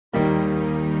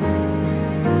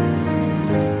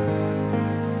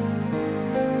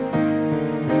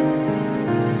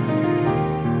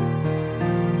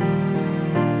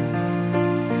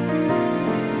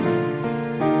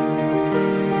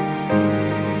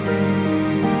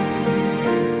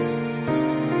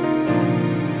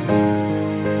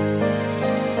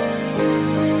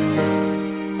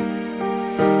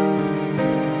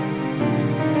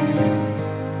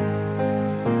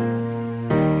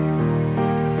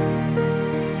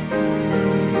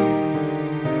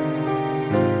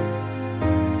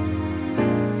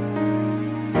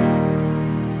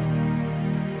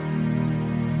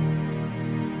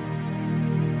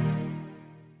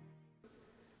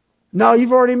No,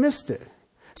 you've already missed it.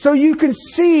 So you can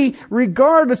see,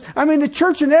 regardless, the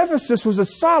church in Ephesus was a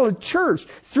solid church.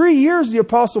 3 years the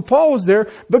Apostle Paul was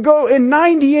there, but go in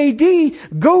 90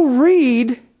 AD, go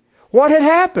read what had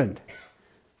happened.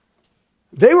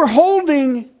 They were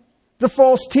holding the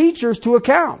false teachers to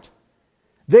account.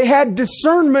 They had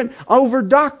discernment over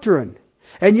doctrine,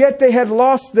 and yet they had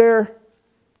lost their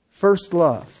first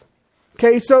love.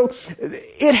 Okay, so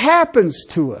it happens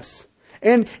to us.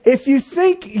 And if you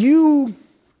think you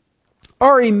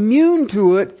are immune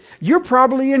to it, you're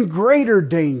probably in greater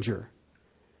danger.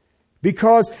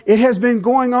 Because it has been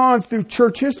going on through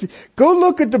church history. Go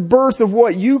look at the birth of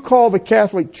what you call the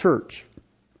Catholic Church.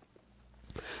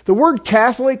 The word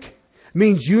Catholic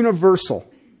means universal.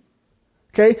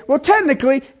 Okay, well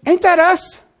technically, ain't that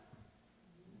us?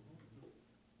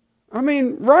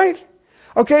 Right?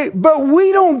 Okay, but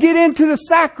we don't get into the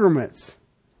sacraments.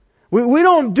 We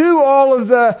don't do all of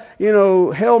the,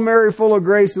 Hail Mary full of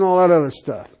grace and all that other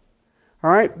stuff. All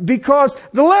right? Because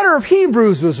the letter of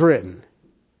Hebrews was written.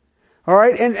 All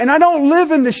right? And I don't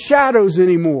live in the shadows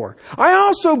anymore. I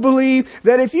also believe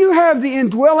that if you have the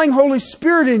indwelling Holy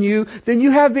Spirit in you, then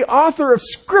you have the author of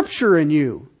Scripture in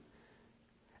you.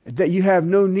 That you have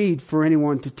no need for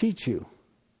anyone to teach you.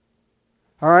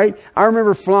 All right. I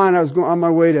remember flying. I was going on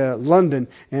my way to London,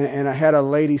 and I had a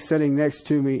lady sitting next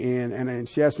to me, and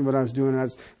she asked me what I was doing. I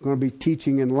was going to be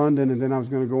teaching in London, and then I was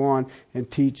going to go on and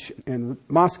teach in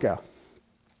Moscow.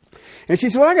 And she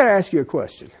said, "Well, I got to ask you a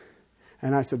question."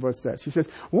 And I said, "What's that?" She says,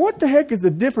 "What the heck is the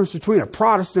difference between a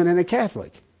Protestant and a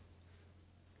Catholic?"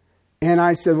 And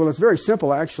I said, "Well, it's very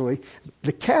simple, actually.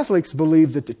 The Catholics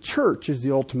believe that the church is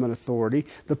the ultimate authority.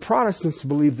 The Protestants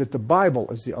believe that the Bible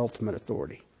is the ultimate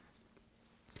authority."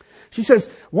 She says,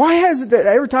 "Why is it that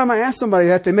every time I ask somebody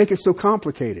that, they make it so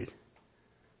complicated?"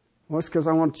 Well, it's because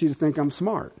I want you to think I'm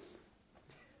smart.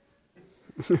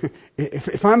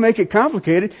 If I make it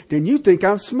complicated, then you think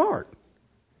I'm smart.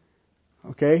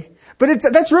 Okay? But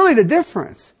that's really the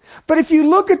difference. But if you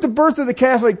look at the birth of the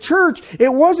Catholic Church,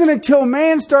 it wasn't until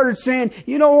man started saying,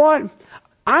 "You know what?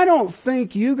 I don't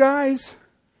think you guys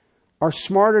are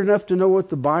smart enough to know what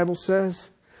the Bible says,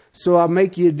 so I'll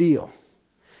make you a deal.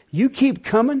 You keep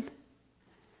coming,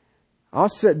 I'll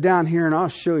sit down here and I'll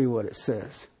show you what it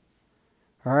says.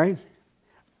 All right?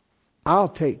 I'll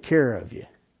take care of you."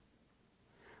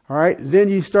 All right? Then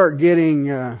you start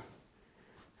getting,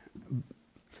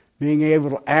 being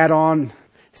able to add on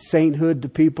sainthood to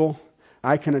people.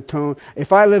 I can atone.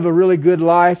 If I live a really good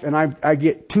life and I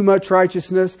get too much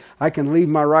righteousness, I can leave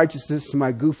my righteousness to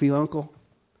my goofy uncle.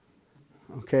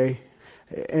 Okay?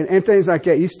 And things like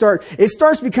that. It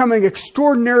starts becoming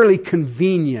extraordinarily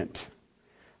convenient.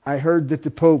 I heard that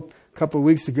the Pope a couple of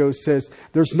weeks ago says,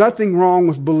 there's nothing wrong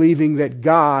with believing that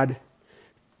God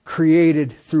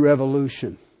created through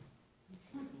evolution.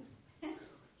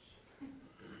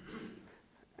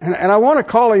 And I want to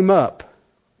call him up.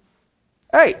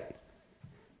 Hey,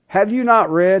 have you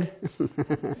not read?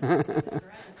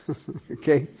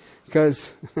 Okay,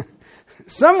 because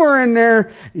somewhere in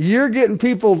there, you're getting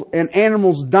people and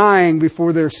animals dying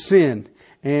before their sin.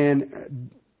 And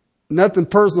nothing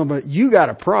personal, but you got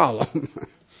a problem.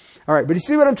 All right, but you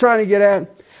see what I'm trying to get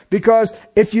at? Because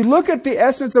if you look at the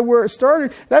essence of where it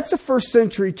started, that's the first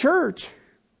century church.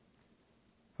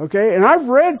 Okay, and I've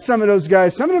read some of those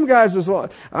guys. Some of them guys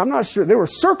I'm not sure, they were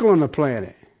circling the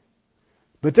planet.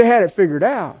 But they had it figured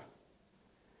out.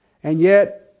 And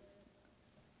yet,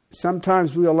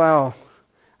 sometimes we allow,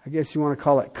 I guess you want to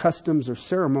call it customs or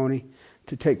ceremony,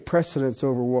 to take precedence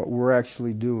over what we're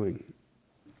actually doing.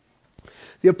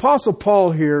 The Apostle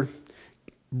Paul here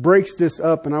breaks this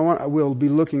up, and we'll be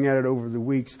looking at it over the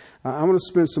weeks. I want to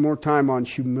spend some more time on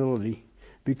humility,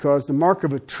 because the mark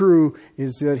of a true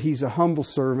is that he's a humble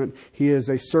servant. He is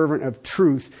a servant of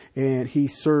truth, and he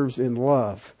serves in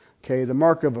love. Okay, the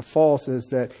mark of a false is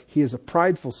that he is a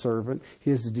prideful servant,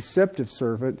 he is a deceptive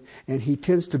servant, and he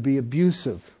tends to be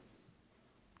abusive.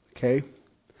 Okay,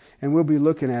 and we'll be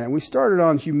looking at it. We started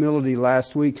on humility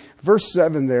last week. Verse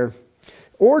 7 there.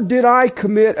 "Or did I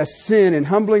commit a sin in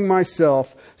humbling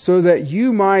myself so that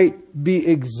you might be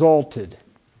exalted?"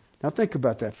 Now think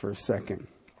about that for a second.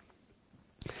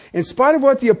 In spite of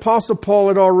what the Apostle Paul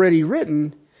had already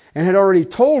written and had already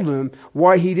told them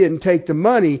why he didn't take the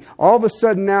money, all of a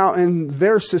sudden now in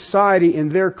their society, in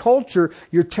their culture,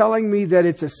 you're telling me that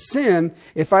it's a sin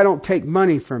if I don't take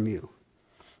money from you.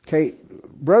 Okay,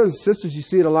 brothers and sisters, you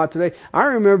see it a lot today. I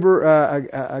remember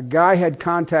a guy had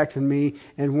contacted me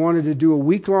and wanted to do a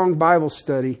week-long Bible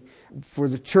study for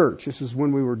the church. This is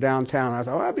when we were downtown. I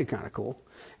thought, that'd be kind of cool.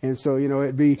 And so,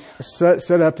 it'd be set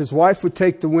up. His wife would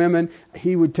take the women.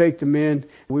 He would take the men.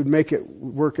 We'd make it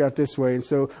work out this way. And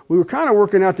so we were kind of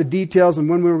working out the details and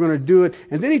when we were going to do it.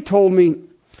 And then he told me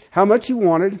how much he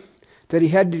wanted, that he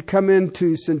had to come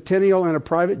into Centennial in a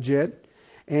private jet.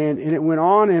 And it went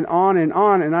on and on and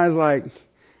on. And I was like,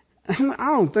 I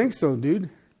don't think so, dude.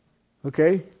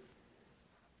 Okay.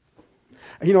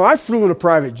 I flew in a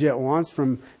private jet once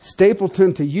from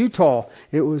Stapleton to Utah.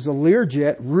 It was a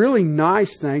Learjet, really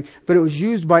nice thing, but it was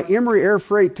used by Emory Air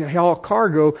Freight to haul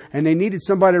cargo, and they needed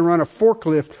somebody to run a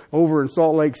forklift over in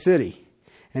Salt Lake City.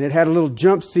 And it had a little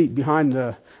jump seat behind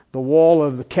the wall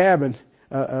of the cabin,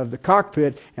 of the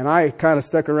cockpit, and I kind of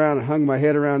stuck around and hung my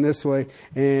head around this way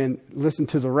and listened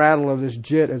to the rattle of this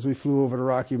jet as we flew over the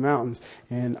Rocky Mountains,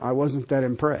 and I wasn't that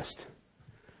impressed.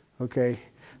 Okay.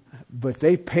 But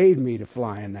they paid me to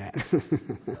fly in that.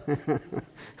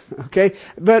 Okay?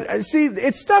 But see,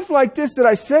 it's stuff like this that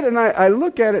I said, and I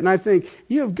look at it and I think,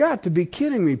 you have got to be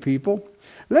kidding me, people.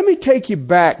 Let me take you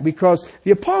back, because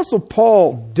the Apostle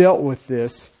Paul dealt with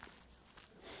this.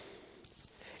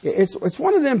 It's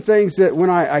one of them things that when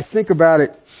I think about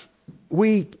it,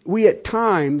 we at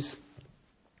times,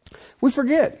 we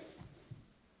forget.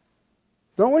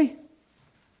 Don't we?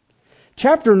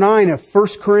 Chapter 9 of 1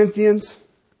 Corinthians,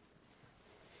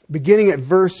 beginning at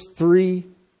verse 3.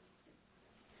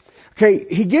 Okay,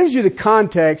 he gives you the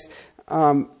context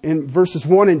in verses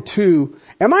 1 and 2.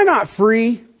 Am I not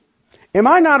free? Am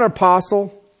I not an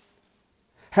apostle?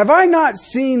 Have I not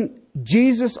seen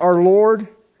Jesus our Lord?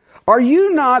 Are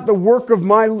you not the work of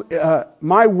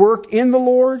my work in the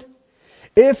Lord?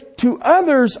 If to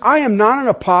others I am not an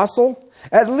apostle,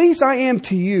 at least I am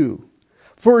to you.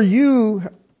 For you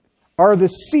are the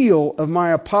seal of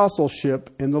my apostleship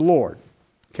in the Lord.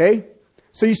 Okay?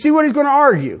 So you see what he's going to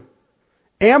argue.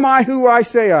 Am I who I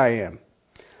say I am?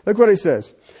 Look what he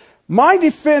says. My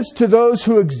defense to those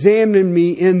who examine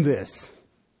me in this.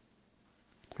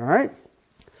 All right?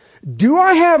 Do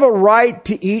I have a right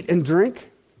to eat and drink?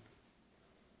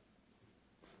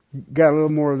 Got a little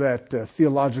more of that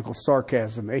theological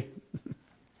sarcasm, eh?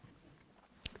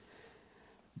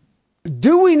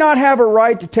 Do we not have a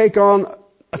right to take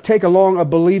along a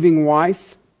believing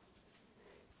wife,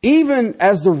 even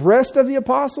as the rest of the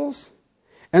apostles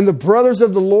and the brothers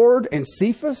of the Lord and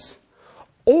Cephas?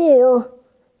 Or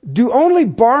do only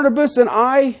Barnabas and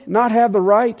I not have the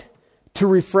right to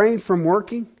refrain from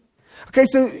working? Okay,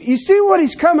 so you see what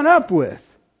he's coming up with.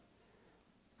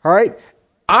 All right?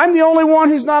 I'm the only one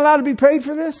who's not allowed to be paid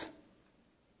for this?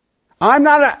 I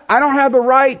don't have the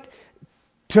right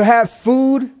to have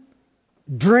food,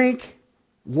 drink,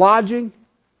 lodging?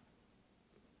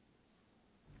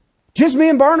 Just me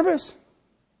and Barnabas?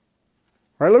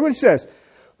 All right, look what he says.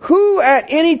 Who at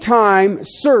any time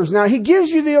serves. Now he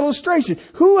gives you the illustration.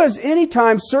 Who at any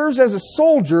time serves as a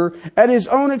soldier at his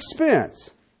own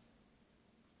expense?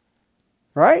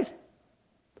 Right?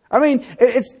 I mean,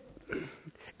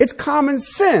 it's common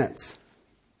sense.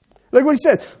 Look what he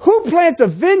says. Who plants a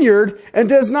vineyard and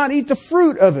does not eat the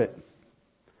fruit of it?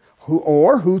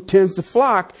 Who tends the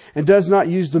flock and does not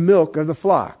use the milk of the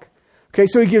flock? Okay,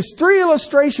 so he gives 3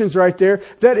 illustrations right there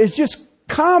that is just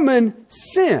common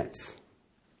sense.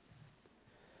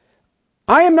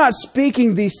 I am not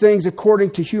speaking these things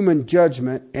according to human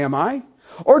judgment, am I?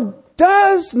 Or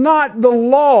does not the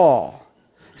law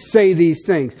say these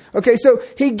things? Okay, so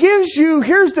he gives you,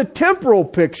 here's the temporal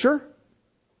picture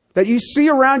that you see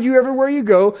around you everywhere you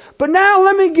go. But now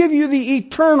let me give you the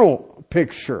eternal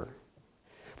picture.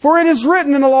 For it is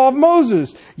written in the law of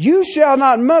Moses, you shall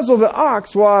not muzzle the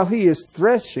ox while he is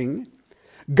threshing.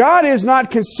 God is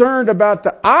not concerned about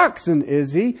the oxen,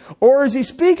 is he? Or is he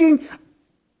speaking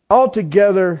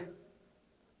altogether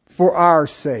for our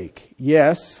sake?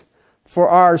 Yes, for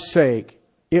our sake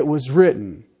it was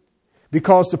written.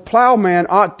 Because the plowman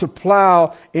ought to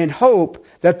plow in hope,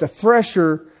 that the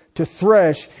thresher to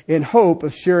thresh in hope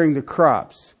of sharing the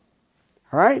crops.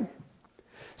 All right?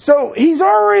 So he's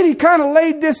already kind of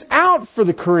laid this out for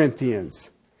the Corinthians.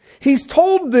 He's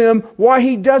told them why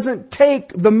he doesn't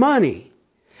take the money.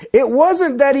 It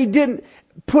wasn't that he didn't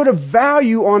put a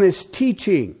value on his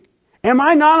teaching. Am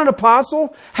I not an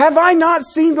apostle? Have I not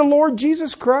seen the Lord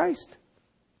Jesus Christ?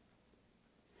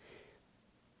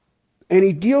 And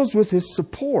he deals with his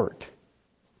support.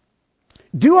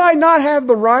 Do I not have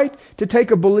the right to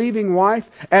take a believing wife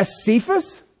as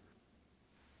Cephas?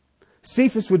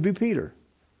 Cephas would be Peter.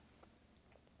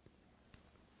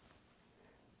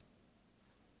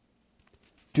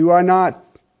 Do I not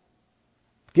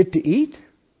get to eat?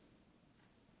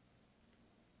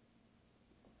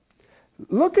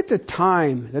 Look at the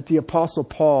time that the Apostle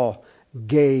Paul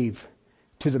gave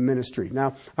to the ministry.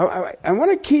 Now, I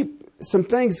want to keep some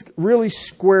things really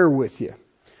square with you.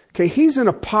 Okay, he's an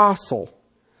apostle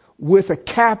with a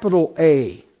capital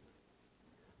A.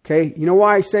 Okay, you know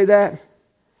why I say that?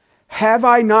 Have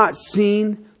I not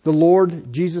seen the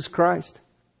Lord Jesus Christ?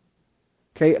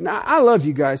 Okay, now I love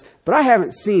you guys, but I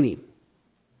haven't seen Him.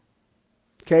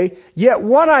 Okay, yet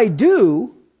what I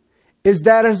do is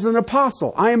that as an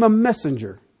apostle, I am a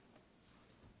messenger.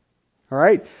 All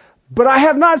right, but I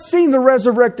have not seen the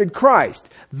resurrected Christ.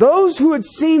 Those who had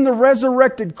seen the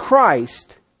resurrected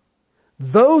Christ,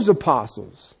 those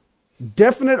apostles,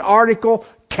 definite article,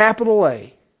 capital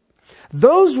A,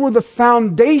 those were the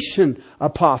foundation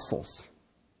apostles.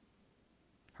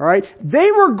 All right?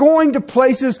 They were going to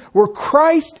places where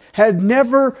Christ had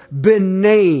never been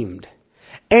named.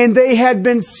 And they had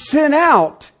been sent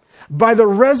out by the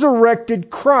resurrected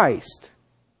Christ.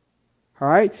 All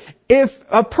right? If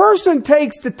a person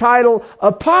takes the title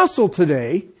apostle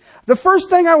today, the first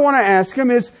thing I want to ask him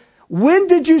is, when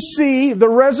did you see the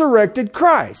resurrected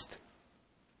Christ?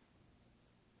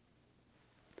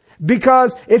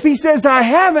 Because if he says, I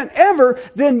haven't ever,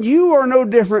 then you are no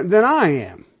different than I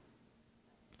am.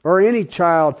 Or any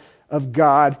child of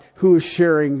God who is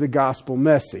sharing the gospel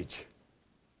message.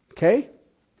 Okay?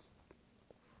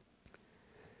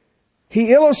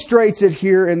 He illustrates it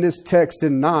here in this text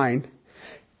in 9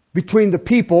 between the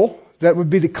people that would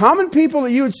be the common people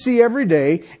that you would see every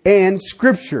day and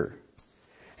Scripture.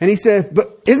 And he says,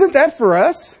 but isn't that for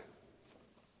us?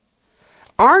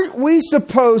 Aren't we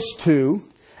supposed to,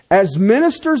 as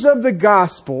ministers of the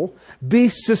gospel, be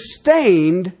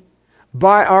sustained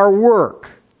by our work?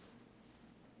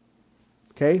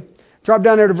 Okay, drop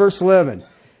down there to verse 11.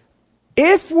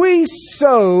 If we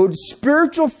sowed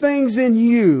spiritual things in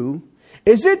you,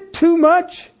 is it too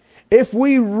much if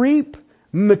we reap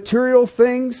material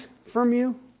things from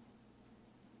you?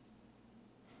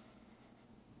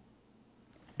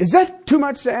 Is that too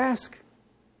much to ask?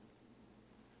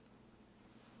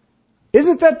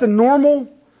 Isn't that the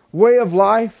normal way of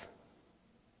life?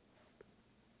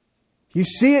 You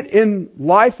see it in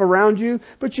life around you,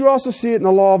 but you also see it in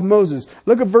the law of Moses.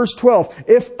 Look at verse 12.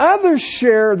 If others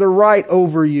share the right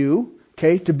over you,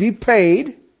 okay, to be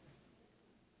paid,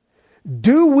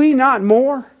 do we not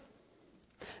more?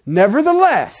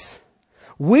 Nevertheless,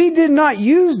 we did not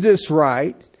use this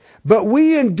right, but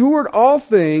we endured all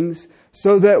things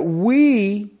so that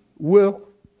we will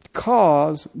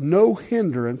cause no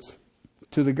hindrance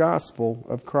to the gospel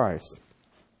of Christ.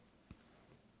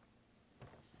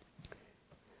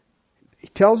 He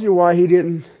tells you why he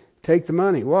didn't take the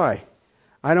money. Why?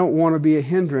 I don't want to be a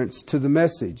hindrance to the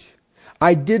message.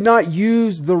 I did not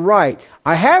use the right.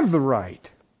 I have the right.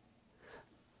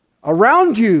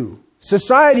 Around you,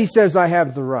 society says I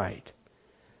have the right.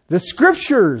 The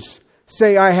Scriptures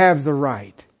say I have the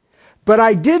right. But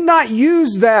I did not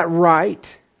use that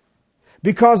right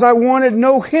because I wanted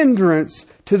no hindrance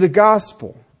to the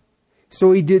gospel.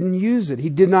 So he didn't use it. He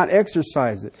did not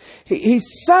exercise it. He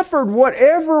suffered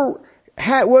whatever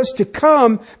was to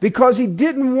come because he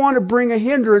didn't want to bring a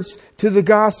hindrance to the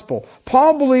gospel.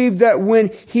 Paul believed that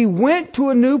when he went to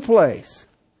a new place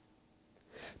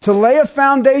to lay a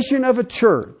foundation of a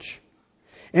church,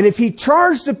 and if he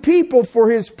charged the people for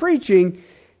his preaching,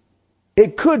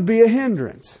 it could be a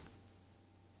hindrance.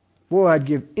 Boy, I'd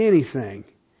give anything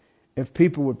if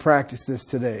people would practice this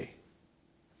today.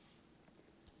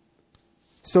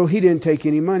 So he didn't take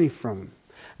any money from them.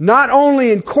 Not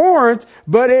only in Corinth,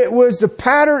 but it was the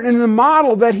pattern and the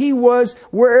model that he was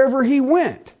wherever he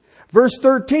went. Verse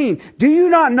 13, do you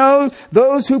not know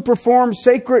those who perform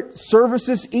sacred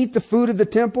services eat the food of the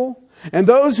temple? And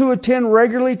those who attend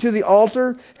regularly to the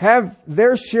altar have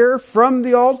their share from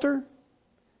the altar?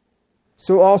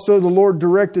 So also the Lord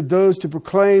directed those to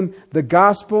proclaim the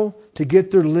gospel to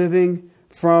get their living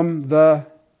from the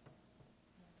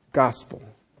gospel.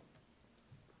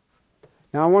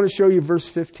 Now I want to show you verse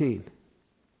 15.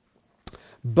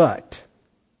 But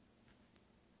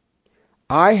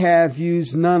I have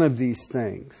used none of these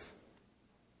things.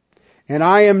 And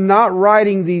I am not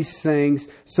writing these things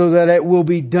so that it will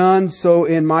be done so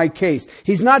in my case.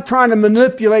 He's not trying to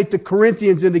manipulate the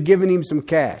Corinthians into giving him some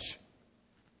cash.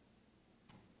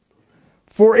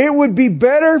 For it would be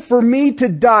better for me to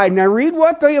die. Now read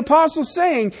what the apostle's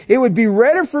saying. It would be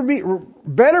better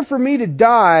for me to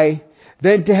die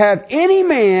than to have any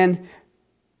man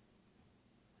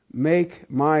make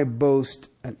my boast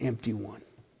an empty one.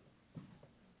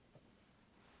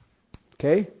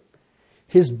 Okay?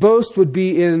 His boast would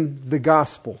be in the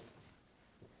gospel.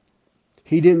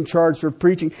 He didn't charge for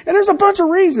preaching. And there's a bunch of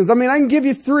reasons. I can give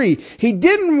you 3. He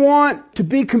didn't want to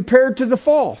be compared to the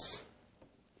false.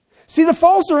 See, the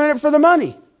false are in it for the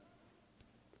money.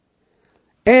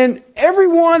 And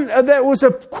everyone that was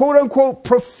a quote-unquote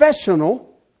professional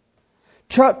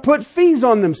put fees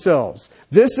on themselves.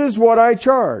 This is what I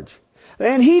charge.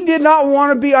 And he did not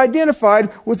want to be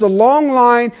identified with a long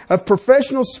line of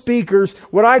professional speakers,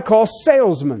 what I call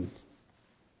salesmen.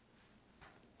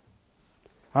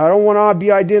 I don't want to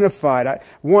be identified.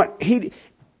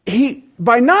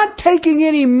 By not taking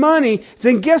any money,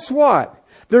 then guess what?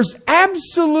 There's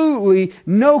absolutely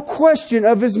no question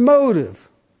of his motive.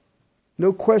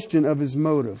 No question of his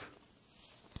motive.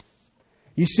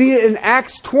 You see it in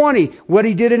Acts 20, what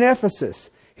he did in Ephesus.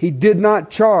 He did not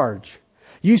charge.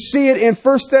 You see it in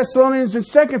 1 Thessalonians and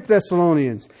 2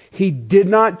 Thessalonians. He did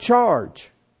not charge.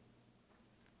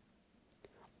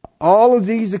 All of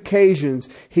these occasions,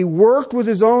 he worked with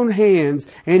his own hands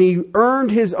and he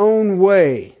earned his own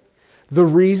way. The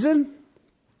reason?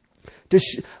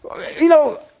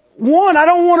 One, I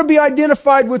don't want to be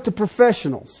identified with the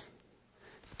professionals.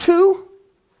 Two,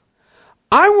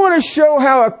 I want to show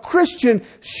how a Christian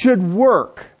should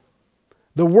work.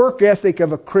 The work ethic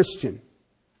of a Christian.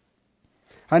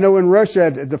 I know in Russia,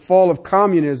 at the fall of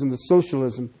communism, the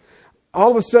socialism,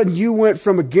 all of a sudden you went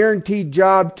from a guaranteed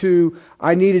job to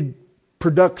I needed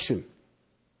production.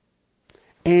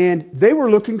 And they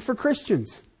were looking for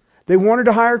Christians. They wanted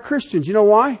to hire Christians. You know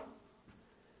why?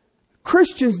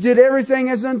 Christians did everything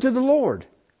as unto the Lord.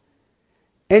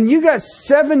 And you got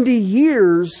 70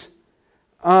 years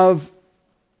of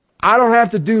I don't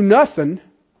have to do nothing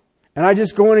and I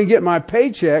just go in and get my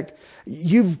paycheck.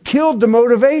 You've killed the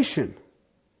motivation.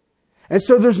 And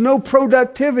so there's no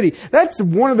productivity. That's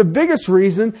one of the biggest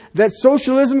reasons that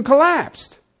socialism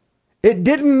collapsed. It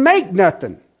didn't make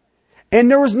nothing. And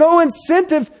there was no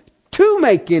incentive to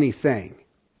make anything.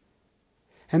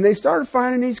 And they started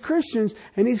finding these Christians,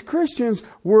 and these Christians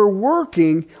were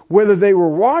working whether they were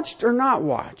watched or not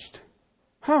watched.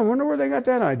 I wonder where they got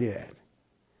that idea at.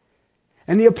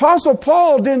 And the Apostle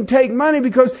Paul didn't take money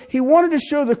because he wanted to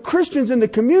show the Christians in the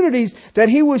communities that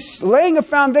he was laying a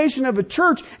foundation of a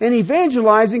church and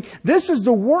evangelizing. This is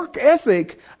the work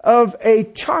ethic of a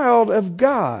child of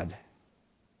God.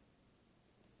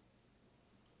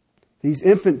 These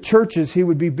infant churches, he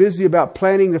would be busy about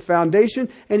planting the foundation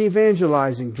and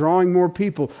evangelizing, drawing more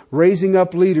people, raising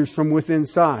up leaders from within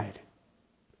inside.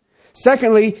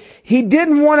 Secondly, he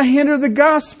didn't want to hinder the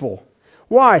gospel.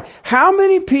 Why? How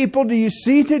many people do you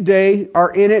see today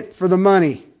are in it for the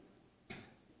money?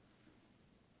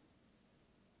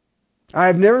 I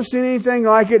have never seen anything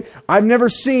like it. I've never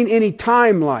seen any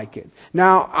time like it.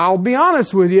 Now, I'll be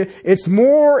honest with you, it's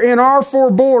more in our four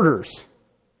borders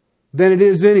than it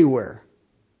is anywhere.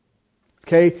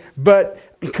 Okay? But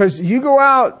because you go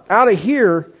out of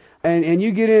here and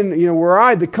you get in,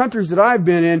 the countries that I've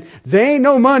been in, there ain't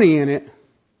no money in it.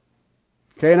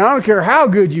 Okay? And I don't care how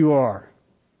good you are.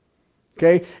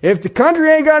 Okay? If the country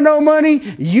ain't got no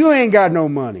money, you ain't got no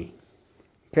money.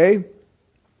 Okay?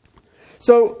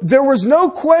 So there was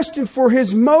no question for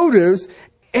his motives,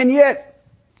 and yet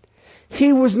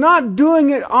he was not doing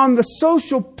it on the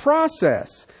social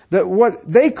process, that what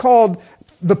they called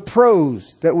the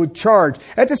pros that would charge.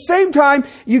 At the same time,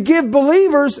 you give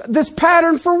believers this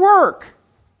pattern for work.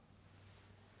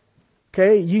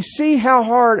 Okay? You see how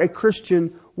hard a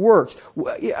Christian works.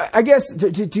 I guess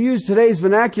to use today's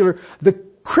vernacular, the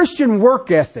Christian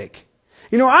work ethic.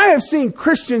 I have seen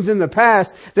Christians in the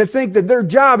past that think that their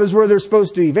job is where they're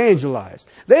supposed to evangelize.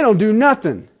 They don't do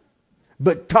nothing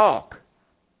but talk.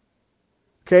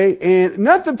 Okay? And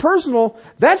nothing personal,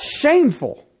 that's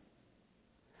shameful.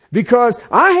 Because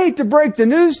I hate to break the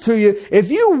news to you, if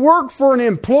you work for an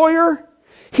employer,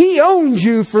 he owns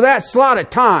you for that slot of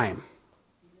time.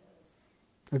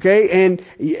 Okay? And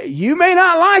you may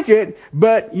not like it,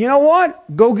 but you know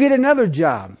what? Go get another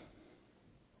job.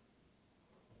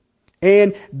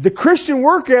 And the Christian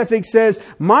work ethic says,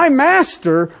 my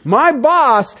master, my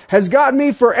boss has got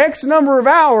me for X number of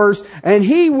hours, and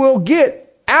he will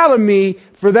get out of me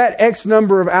for that X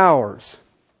number of hours.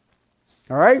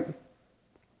 All right?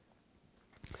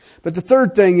 But the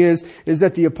third thing is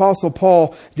that the Apostle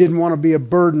Paul didn't want to be a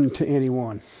burden to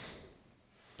anyone.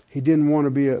 He didn't want to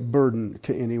be a burden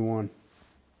to anyone.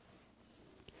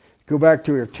 Go back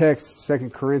to your text,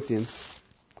 2 Corinthians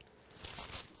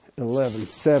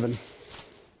 11:7.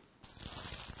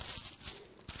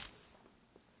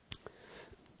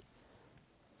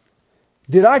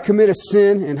 Did I commit a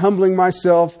sin in humbling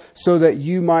myself so that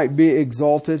you might be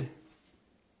exalted?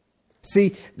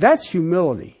 See, that's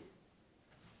humility.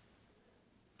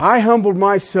 I humbled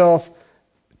myself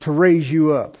to raise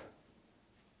you up.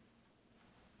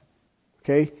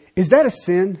 Okay? Is that a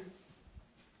sin?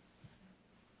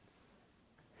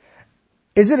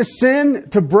 Is it a sin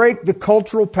to break the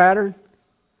cultural pattern?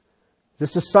 The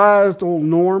societal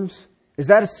norms? Is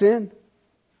that a sin?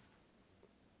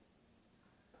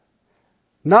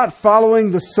 Not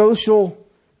following the social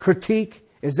critique?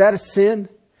 Is that a sin?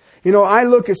 You know, I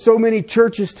look at so many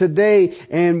churches today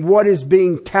and what is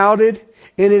being touted,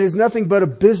 and it is nothing but a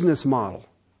business model.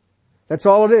 That's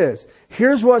all it is.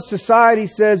 Here's what society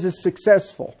says is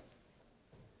successful.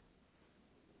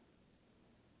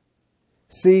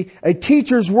 See, a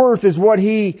teacher's worth is what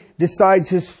he decides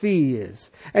his fee is.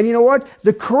 And you know what?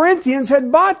 The Corinthians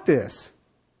had bought this.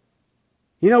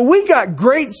 You know, we got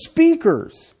great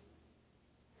speakers.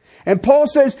 And Paul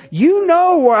says, you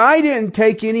know where I didn't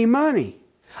take any money.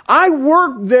 I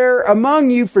worked there among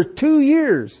you for 2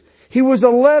 years. He was a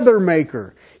leather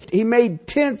maker. He made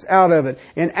tents out of it.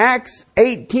 In Acts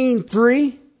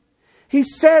 18:3, he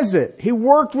says it. He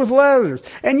worked with leathers.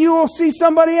 And you will see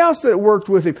somebody else that worked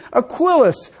with him.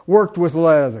 Aquilus worked with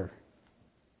leather.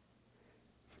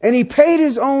 And he paid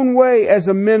his own way as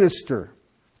a minister.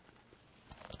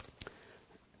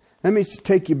 Let me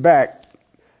take you back.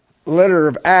 Letter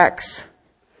of Acts,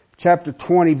 chapter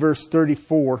 20, verse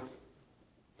 34.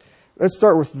 Let's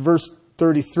start with verse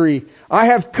 33. I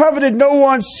have coveted no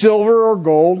one's silver or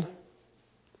gold.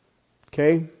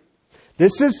 Okay.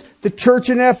 This is the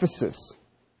church in Ephesus.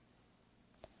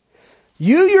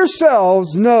 You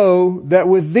yourselves know that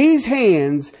with these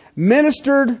hands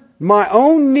ministered my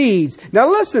own needs. Now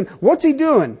listen, what's he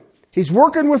doing? He's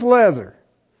working with leather.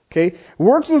 Okay.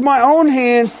 Works with my own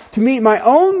hands to meet my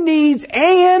own needs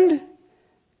and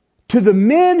to the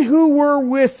men who were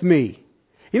with me.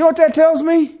 You know what that tells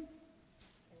me?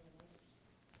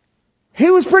 He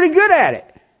was pretty good at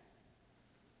it.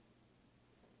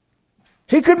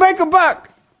 He could make a buck.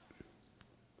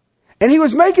 And he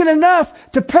was making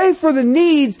enough to pay for the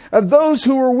needs of those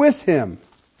who were with him.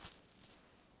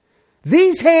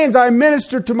 These hands I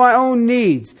minister to my own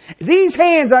needs. These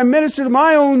hands I minister to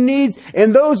my own needs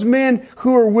and those men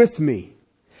who are with me.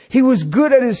 He was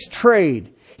good at his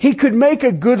trade. He could make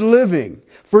a good living.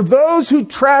 For those who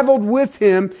traveled with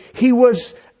him,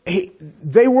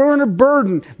 they weren't a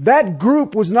burden. That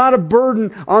group was not a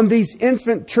burden on these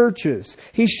infant churches.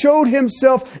 He showed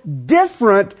himself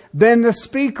different than the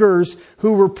speakers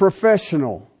who were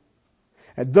professional.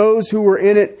 And those who were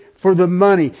in it for the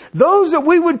money. Those that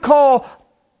we would call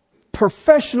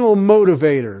professional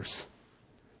motivators.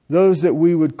 Those that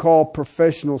we would call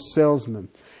professional salesmen.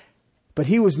 But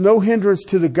he was no hindrance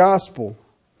to the gospel.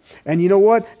 And you know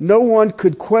what? No one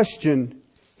could question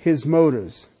his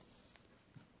motives.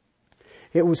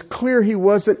 It was clear he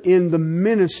wasn't in the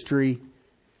ministry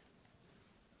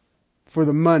for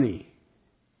the money.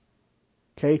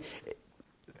 Okay?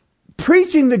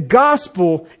 Preaching the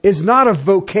gospel is not a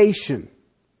vocation.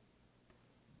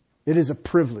 It is a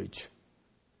privilege.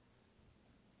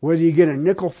 Whether you get a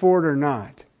nickel for it or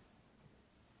not.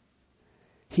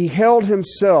 He held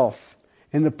himself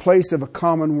in the place of a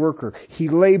common worker. He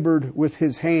labored with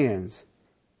his hands.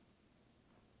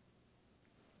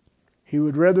 He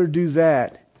would rather do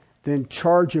that than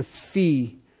charge a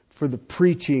fee for the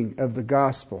preaching of the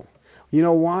gospel. You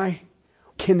know why?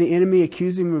 Can the enemy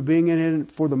accuse him of being in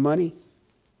it for the money?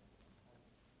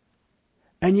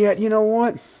 And yet, you know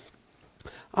what?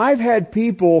 I've had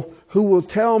people who will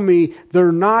tell me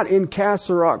they're not in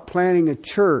Castle Rock planning a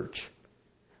church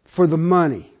for the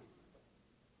money.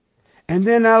 And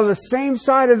then out of the same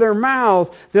side of their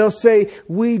mouth, they'll say,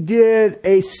 we did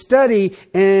a study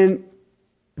and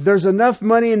there's enough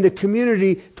money in the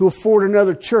community to afford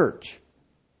another church.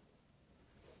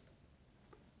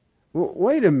 Well,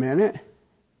 wait a minute.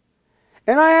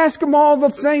 And I ask them all the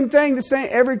same thing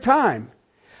every time.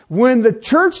 When the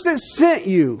church that sent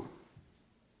you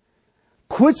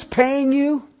quits paying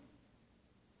you,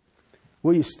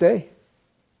 will you stay?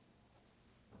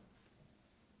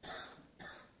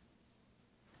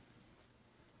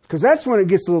 Because that's when it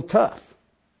gets a little tough.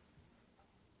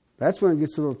 That's when it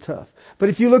gets a little tough. But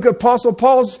if you look at Apostle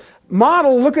Paul's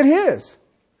model, look at his.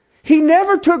 He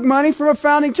never took money from a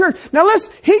founding church. Now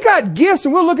he got gifts,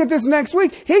 and we'll look at this next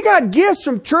week. He got gifts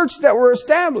from churches that were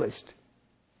established.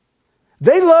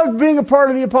 They loved being a part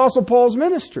of the Apostle Paul's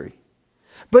ministry.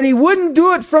 But he wouldn't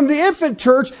do it from the infant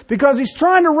church because he's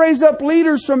trying to raise up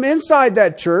leaders from inside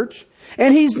that church.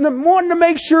 And he's wanting to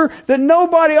make sure that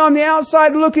nobody on the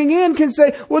outside looking in can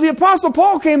say, well, the Apostle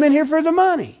Paul came in here for the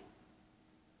money.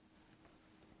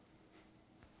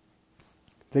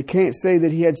 They can't say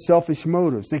that he had selfish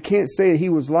motives. They can't say he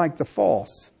was like the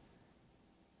false.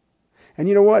 And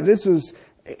you know what?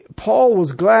 Paul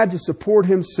was glad to support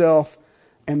himself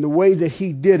and the way that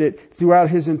he did it throughout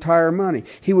his entire money.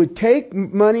 He would take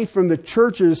money from the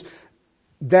churches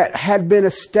that had been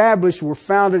established were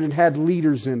founded and had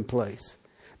leaders in place.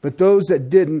 But those that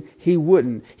didn't, he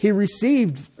wouldn't. He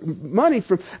received money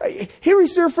from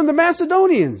the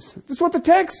Macedonians. That's what the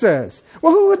text says.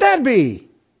 Well, who would that be?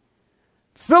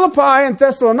 Philippi and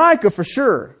Thessalonica for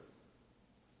sure.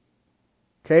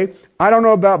 Okay? I don't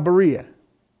know about Berea.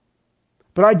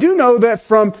 But I do know that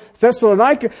from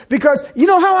Thessalonica, because you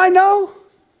know how I know?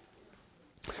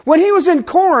 When he was in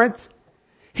Corinth,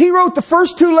 he wrote the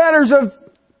first two letters of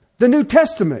the New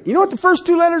Testament. You know what the first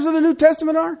two letters of the New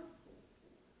Testament are?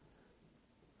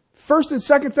 1st and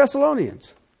 2nd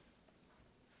Thessalonians.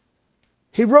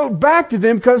 He wrote back to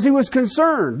them because he was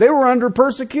concerned. They were under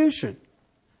persecution.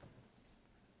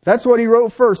 That's what he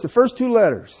wrote first, the first two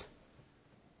letters.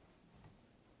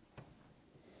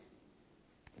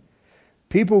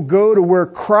 People go to where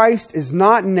Christ is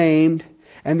not named,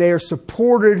 and they are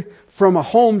supported from a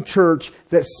home church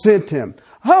that sent him.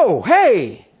 Oh,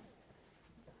 hey!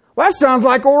 Well, that sounds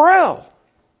like Orel.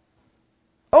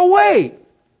 Oh, wait!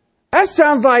 That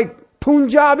sounds like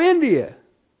Punjab, India.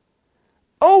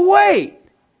 Oh, wait!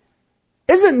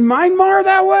 Isn't Myanmar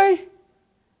that way?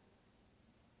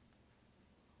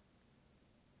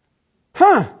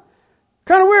 Huh.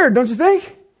 Kind of weird, don't you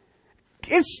think?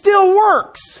 It still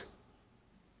works.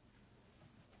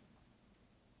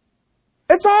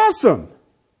 It's awesome.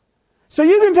 So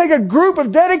you can take a group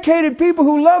of dedicated people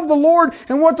who love the Lord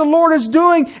and what the Lord is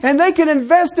doing, and they can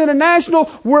invest in a national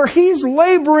where He's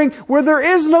laboring, where there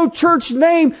is no church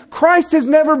name. Christ has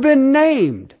never been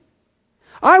named.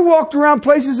 I walked around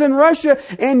places in Russia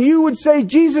and you would say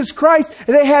Jesus Christ,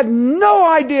 and they had no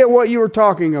idea what you were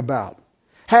talking about.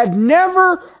 Had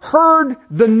never heard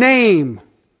the name.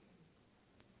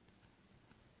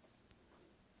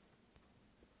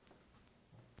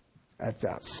 That's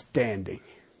outstanding.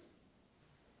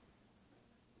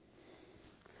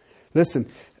 Listen,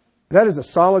 that is a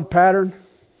solid pattern,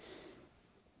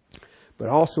 but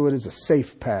also it is a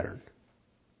safe pattern.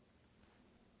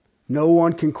 No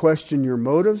one can question your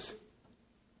motives.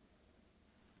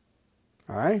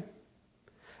 All right?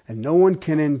 And no one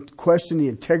can question the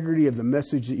integrity of the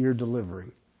message that you're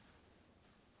delivering.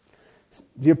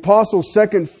 The apostles'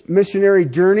 second missionary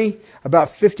journey, about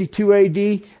 52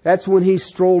 AD, that's when he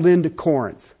strolled into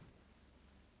Corinth.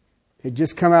 He'd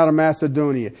just come out of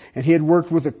Macedonia, and he had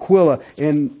worked with Aquila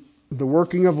in the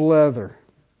working of leather.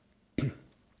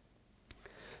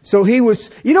 So he was,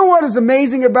 you know what is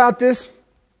amazing about this?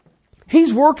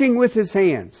 He's working with his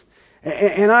hands.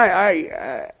 And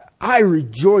I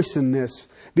rejoice in this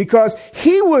because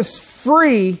he was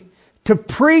free to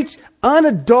preach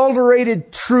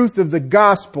unadulterated truth of the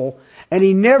gospel, and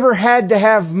he never had to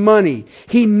have money.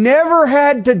 He never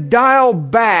had to dial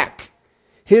back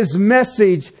his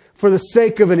message for the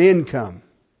sake of an income.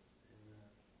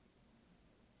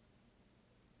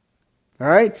 All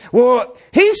right? Well,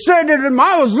 he said that if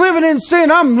I was living in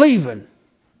sin, I'm leaving.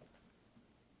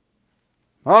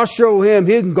 I'll show him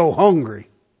he can go hungry.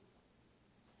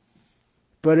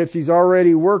 But if he's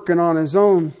already working on his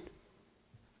own,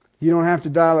 you don't have to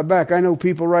dial it back. I know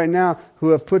people right now who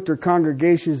have put their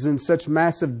congregations in such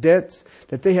massive debts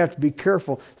that they have to be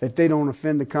careful that they don't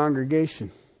offend the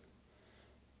congregation,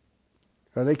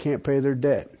 or they can't pay their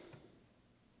debt.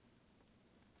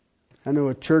 I know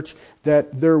a church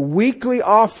that their weekly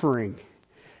offering,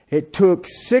 it took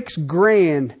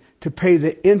 $6,000 to pay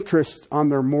the interest on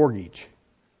their mortgage.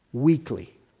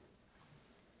 Weekly.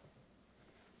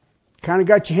 Kind of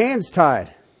got your hands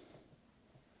tied.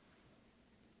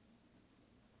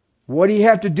 What do you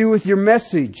have to do with your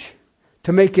message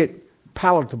to make it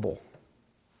palatable?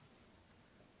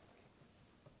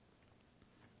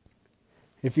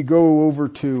 If you go over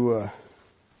to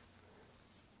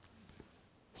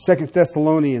 2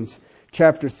 Thessalonians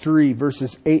chapter 3,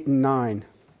 verses 8 and 9.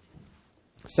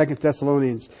 2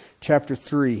 Thessalonians chapter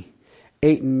 3,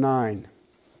 8 and 9.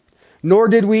 Nor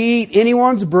did we eat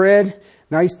anyone's bread.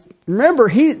 Now, remember,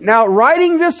 now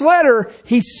writing this letter,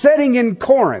 he's sitting in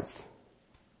Corinth.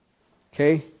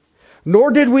 Okay?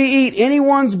 Nor did we eat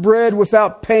anyone's bread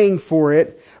without paying for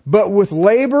it, but with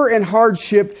labor and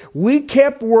hardship we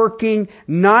kept working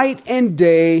night and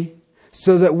day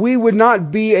so that we would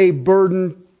not be a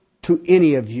burden to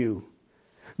any of you.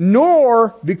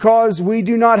 Nor because we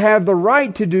do not have the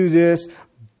right to do this,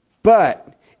 but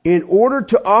in order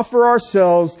to offer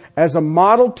ourselves as a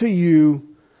model to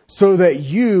you so that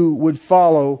you would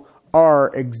follow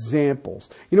our examples.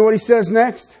 You know what he says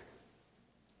next?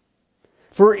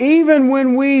 For even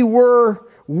when we were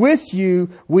with you,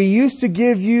 we used to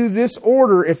give you this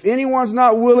order: if anyone's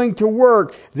not willing to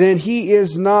work, then he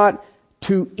is not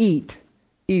to eat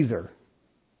either.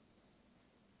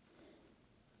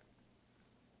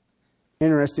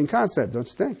 Interesting concept, don't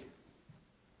you think?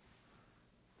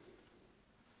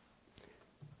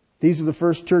 These are the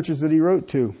first churches that he wrote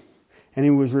to. And he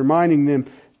was reminding them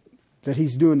that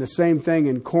he's doing the same thing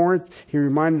in Corinth. He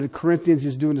reminded the Corinthians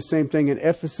he's doing the same thing in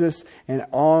Ephesus. And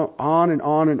on and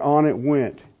on and on it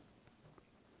went.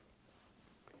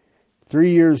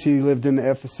 3 years he lived in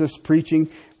Ephesus, preaching,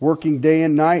 working day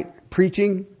and night,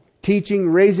 preaching, teaching,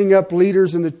 raising up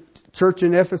leaders in the church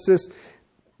in Ephesus,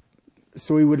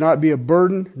 so he would not be a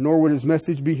burden, nor would his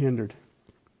message be hindered.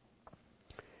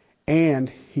 And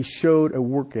he showed a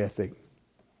work ethic.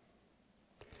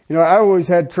 You know, I always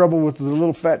had trouble with the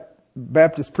little fat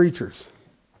Baptist preachers.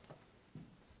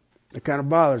 It kind of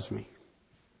bothers me.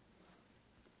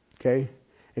 Okay?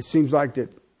 It seems like that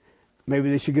maybe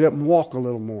they should get up and walk a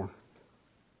little more.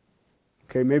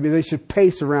 Okay, maybe they should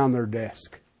pace around their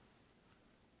desk.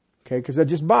 Okay, because that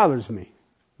just bothers me.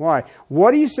 Why?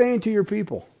 What are you saying to your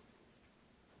people?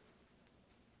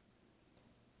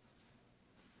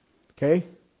 Okay?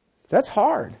 That's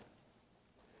hard.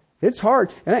 It's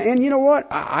hard. And you know what?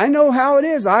 I know how it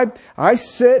is. I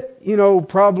sit,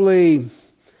 probably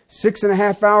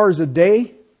 6.5 hours a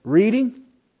day reading.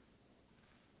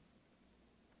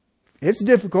 It's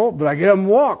difficult, but I get up and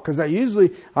walk because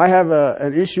I have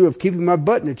an issue of keeping my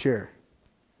butt in a chair.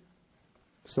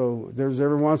 So there's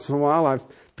every once in a while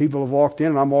people have walked in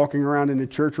and I'm walking around in the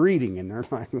church reading and they're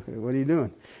like, what are you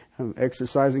doing? I'm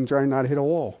exercising, trying not to hit a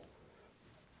wall.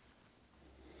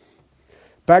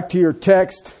 Back to your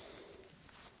text.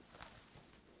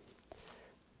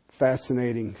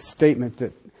 Fascinating statement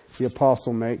that the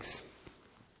apostle makes.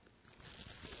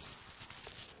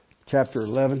 Chapter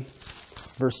 11.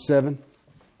 Verse 7.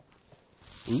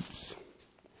 Oops.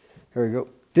 Here we go.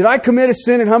 Did I commit a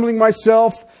sin in humbling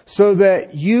myself so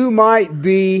that you might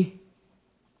be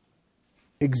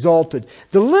exalted?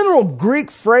 The literal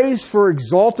Greek phrase for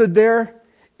exalted there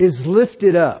is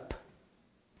lifted up.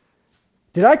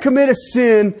 Did I commit a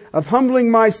sin of humbling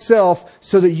myself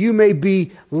so that you may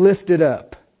be lifted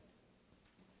up?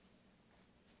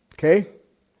 Okay?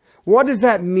 What does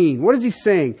that mean? What is he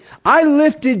saying? I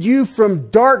lifted you from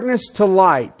darkness to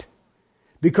light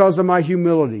because of my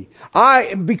humility.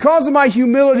 Because of my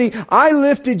humility, I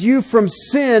lifted you from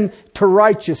sin to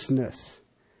righteousness.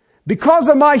 Because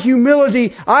of my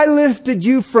humility, I lifted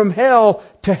you from hell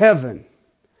to heaven.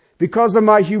 Because of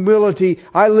my humility,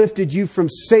 I lifted you from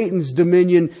Satan's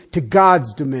dominion to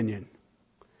God's dominion.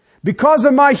 Because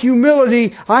of my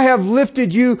humility, I have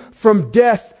lifted you from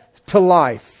death to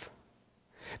life.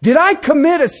 Did I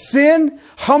commit a sin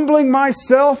humbling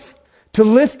myself to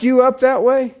lift you up that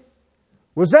way?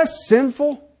 Was that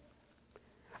sinful?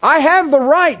 I have the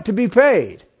right to be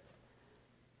paid.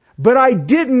 But I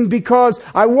didn't because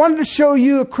I wanted to show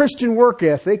you a Christian work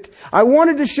ethic. I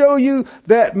wanted to show you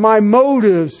that my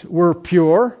motives were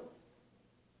pure.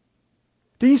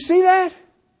 Do you see that?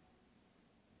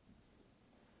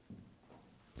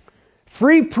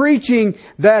 Free preaching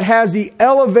that has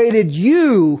elevated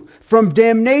you from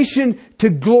damnation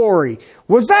to glory.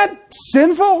 Was that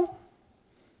sinful?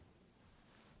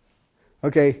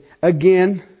 Okay,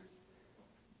 again,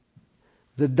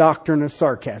 the doctrine of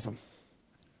sarcasm.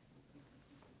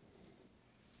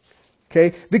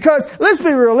 Okay, because let's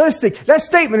be realistic, that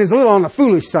statement is a little on the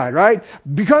foolish side, right?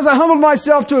 Because I humbled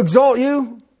myself to exalt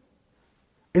you.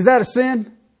 Is that a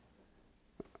sin?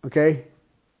 Okay,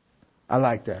 I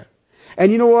like that.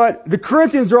 And you know what? The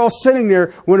Corinthians are all sitting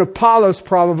there when Apollos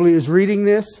probably is reading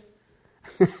this.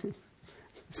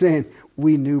 Saying,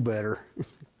 we knew better.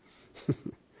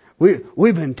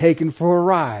 We've been taken for a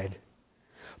ride.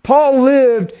 Paul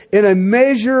lived in a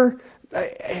measure,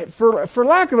 for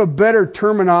lack of a better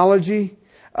terminology,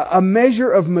 a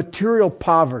measure of material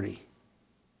poverty.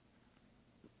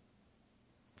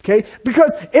 Okay?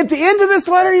 Because at the end of this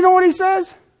letter, you know what he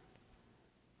says?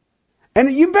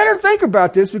 And you better think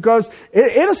about this because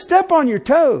it'll step on your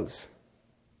toes.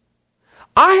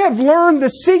 I have learned the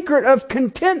secret of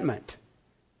contentment,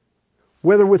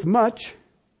 whether with much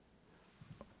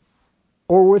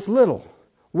or with little.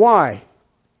 Why?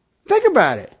 Think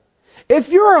about it. If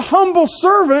you're a humble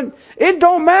servant, it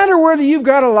don't matter whether you've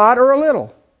got a lot or a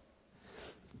little.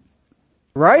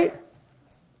 Right?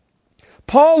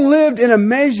 Paul lived in a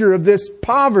measure of this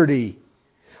poverty.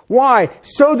 Why?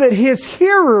 So that his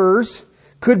hearers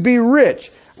could be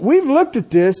rich. We've looked at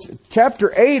this,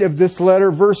 chapter 8 of this letter,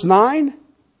 verse 9.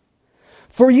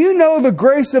 For you know the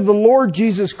grace of the Lord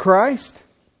Jesus Christ,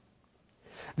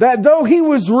 that though he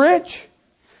was rich,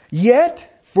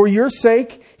 yet for your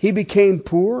sake he became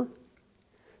poor,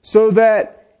 so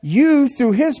that you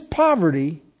through his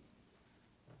poverty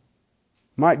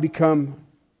might become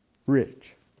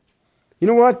rich. You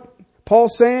know what?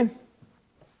 Paul's saying?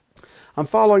 I'm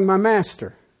following my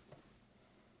master.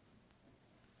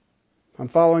 I'm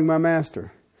following my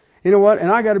master. You know what?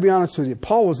 And I got to be honest with you.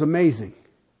 Paul was amazing.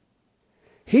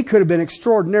 He could have been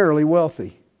extraordinarily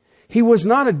wealthy. He was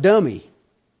not a dummy.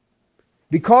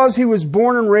 Because he was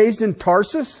born and raised in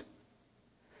Tarsus,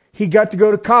 he got to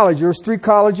go to college. There's 3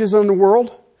 colleges in the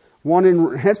world.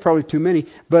 That's probably too many,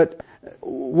 but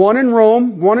one in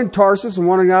Rome, one in Tarsus, and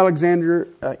one in Alexandria,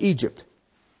 Egypt.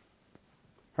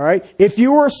 All right. If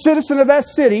you were a citizen of that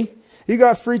city, you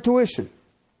got free tuition.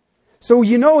 So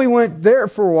he went there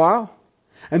for a while.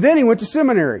 And then he went to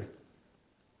seminary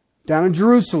down in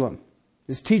Jerusalem.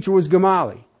 His teacher was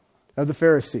Gamaliel of the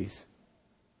Pharisees.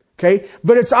 Okay.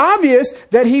 But it's obvious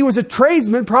that he was a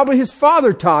tradesman. Probably his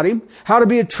father taught him how to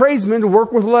be a tradesman, to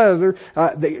work with leather.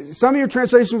 Some of your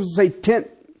translations will say tent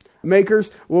makers.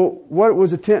 Well, what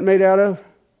was a tent made out of?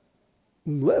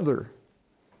 Leather.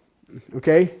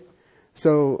 Okay.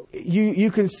 So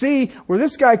you can see where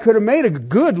this guy could have made a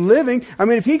good living. I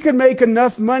mean, if he could make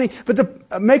enough money,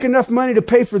 make enough money to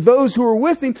pay for those who are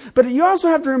with him. But you also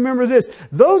have to remember this.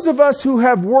 Those of us who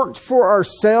have worked for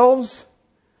ourselves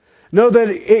know that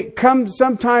it comes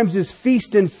sometimes as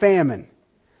feast and famine.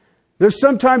 There's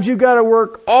sometimes you got to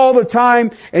work all the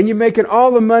time and you're making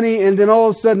all the money, and then all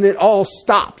of a sudden it all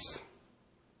stops.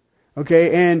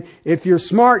 Okay, and if you're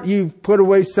smart, you put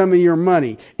away some of your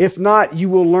money. If not, you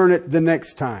will learn it the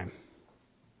next time.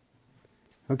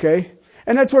 Okay?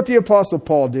 And that's what the Apostle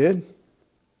Paul did.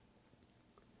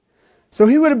 So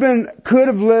he could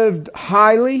have lived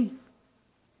highly.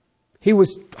 He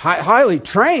was highly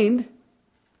trained,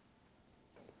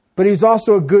 but he's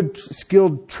also a good,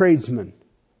 skilled tradesman.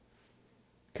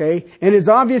 Okay? And it's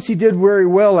obvious he did very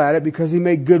well at it because he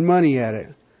made good money at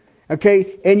it.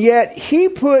 Okay, and yet he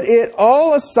put it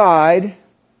all aside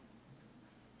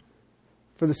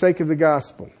for the sake of the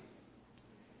gospel.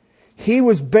 He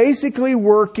was basically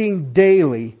working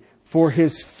daily for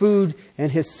his food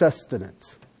and his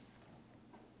sustenance.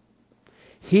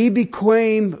 He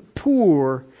became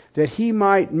poor that he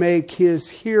might make his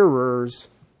hearers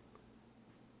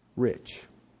rich.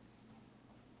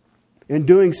 In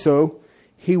doing so,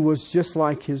 he was just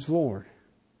like his Lord.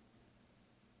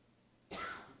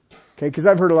 Okay, because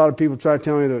I've heard a lot of people try to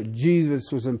tell me that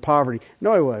Jesus was in poverty.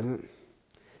 No, he wasn't.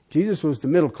 Jesus was the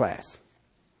middle class.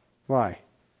 Why?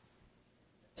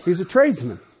 He's a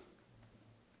tradesman.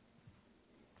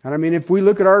 And I mean, if we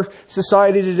look at our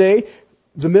society today,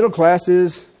 the middle class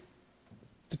is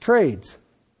the trades.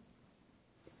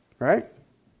 Right?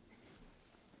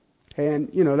 And,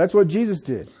 that's what Jesus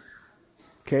did.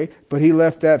 Okay, but he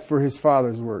left that for his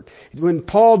Father's work. When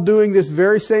Paul doing this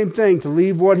very same thing, to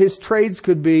leave what his trades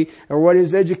could be or what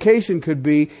his education could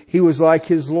be, he was like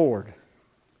his Lord.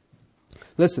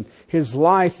 Listen, his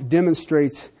life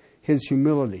demonstrates his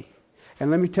humility. And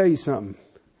let me tell you something.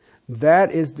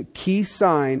 That is the key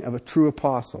sign of a true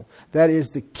apostle. That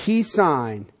is the key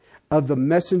sign of the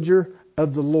messenger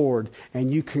of the Lord.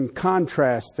 And you can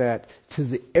contrast that to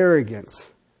the arrogance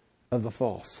of the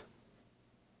false.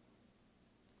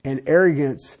 And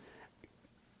arrogance,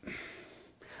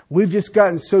 we've just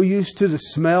gotten so used to the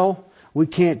smell, we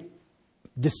can't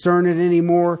discern it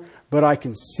anymore, but I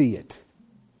can see it.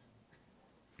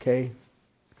 Okay?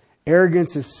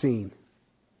 Arrogance is seen.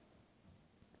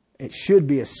 It should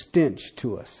be a stench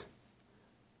to us,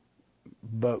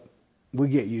 but we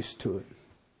get used to it.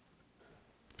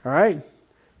 All right?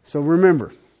 So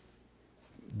remember,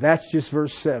 that's just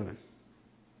verse 7.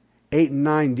 8 and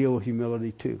 9 deal with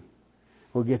humility too.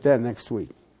 We'll get that next week.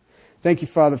 Thank you,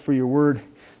 Father, for your word.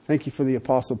 Thank you for the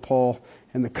Apostle Paul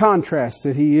and the contrast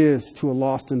that he is to a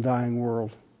lost and dying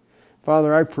world.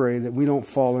 Father, I pray that we don't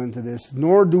fall into this,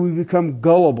 nor do we become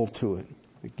gullible to it.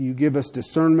 That you give us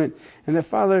discernment, and that,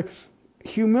 Father,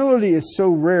 humility is so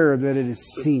rare that it is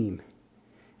seen.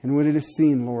 And when it is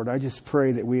seen, Lord, I just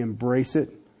pray that we embrace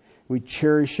it, we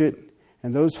cherish it,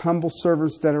 and those humble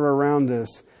servants that are around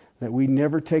us, that we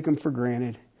never take them for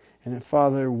granted. And that,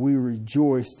 Father, we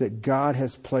rejoice that God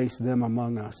has placed them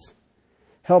among us.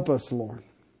 Help us, Lord.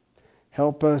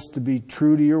 Help us to be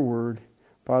true to your word.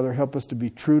 Father, help us to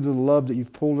be true to the love that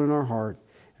you've pulled in our heart.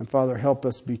 And Father, help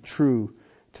us be true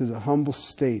to the humble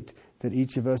state that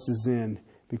each of us is in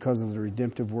because of the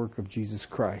redemptive work of Jesus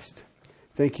Christ.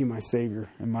 Thank you, my Savior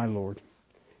and my Lord.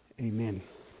 Amen.